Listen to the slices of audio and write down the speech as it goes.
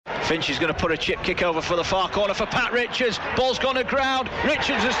Finch is going to put a chip kick over for the far corner for Pat Richards. Ball's gone to ground.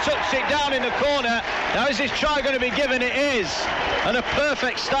 Richards has touched it down in the corner. Now is this try going to be given? It is. And a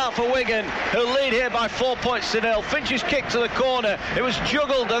perfect start for Wigan, who lead here by 4 points to nil. Finch's kick to the corner. It was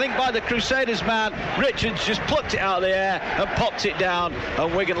juggled, I think, by the Crusaders man. Richards just plucked it out of the air and popped it down,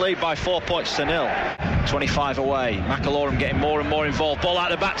 and Wigan lead by 4 points to nil. 25 away. McAlorum getting more and more involved. Ball out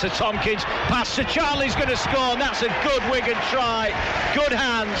the back to Tompkins. Pass to Charlie's going to score, and that's a good Wigan try. Good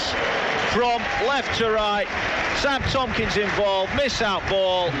hands from left to right. Sam Tompkins involved, miss out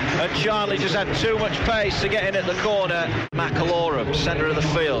ball, and Charlie just had too much pace to get in at the corner. McAlorum, centre of the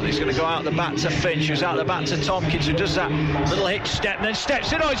field, he's going to go out the back to Finch, who's out the back to Tompkins, who does that little hitch step and then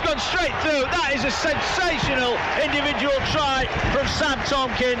steps in. Oh, he's gone straight through. That is a sensational individual try from Sam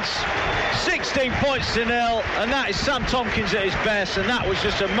Tompkins. 16 points to nil, and that is Sam Tompkins at his best, and that was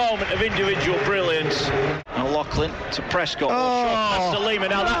just a moment of individual brilliance. And Lachlan to Prescott. That's to Lima.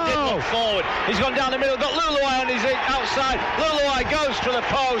 Now that did look forward. He's gone down the middle, got Luluai on his outside. Luluai goes to the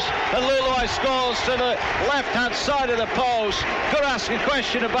post, and Luluai scores to the left-hand side of the post. Could ask a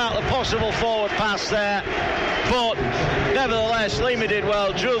question about the possible forward pass there, but nevertheless, Lima did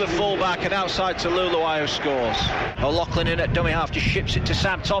well, drew the fullback, and outside to Luluai, who scores. O'Loughlin in at dummy half, just ships it to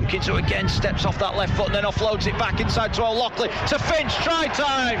Sam Tompkins, who again steps off that left foot and then offloads it back inside to O'Loughlin. To Finch, try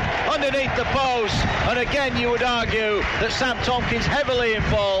time underneath the post, and again you would argue that Sam Tompkins, heavily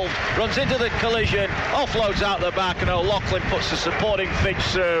involved, runs into the collision, offloads out the back, and O'Loughlin puts the supporting Finch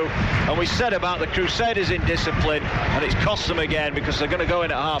through. And we said about the Crusaders in discipline, and it's cost them again because they're going to go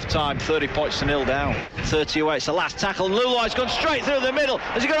in at half time 30 points to nil down. 30 away, it's the last tackle, and Luluai's gone straight through the middle.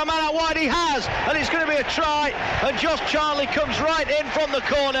 Has he got a man out wide? He has, and it's going to be a try, and Josh Charlie comes right in from the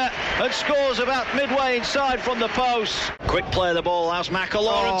corner and scores about midway inside from the post. Quick play of the ball allows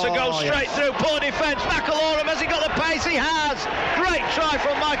McAlorum to go straight through. Poor defence. McAlorum, has he got the pace? He has. Great try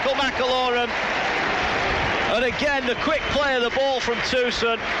from Michael McAlorum. And again, the quick play of the ball from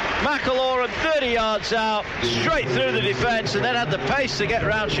Tucson. McAlorum 30 yards out, straight through the defence, and then had the pace to get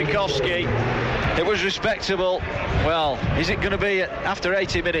round Tchaikovsky. It was respectable. Well, is it going to be after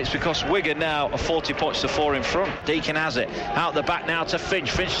 80 minutes? Because Wigan now are 40 points to 4 in front. Deacon has it. Out the back now to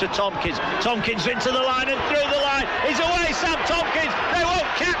Finch. Finch to Tompkins. Tompkins into the line and through the line. He's away, Sam Tompkins. They won't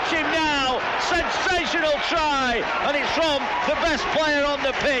catch him now. Sensational try. And it's from the best player on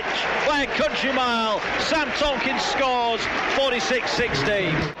the pitch by a country mile. Sam Tompkins scores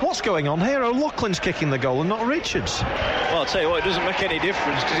 46-16. What's going on here? O'Loughlin's kicking the goal and not Richards. Well, I'll tell you what, it doesn't make any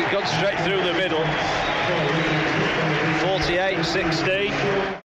difference because it's gone straight through the middle. 48-16.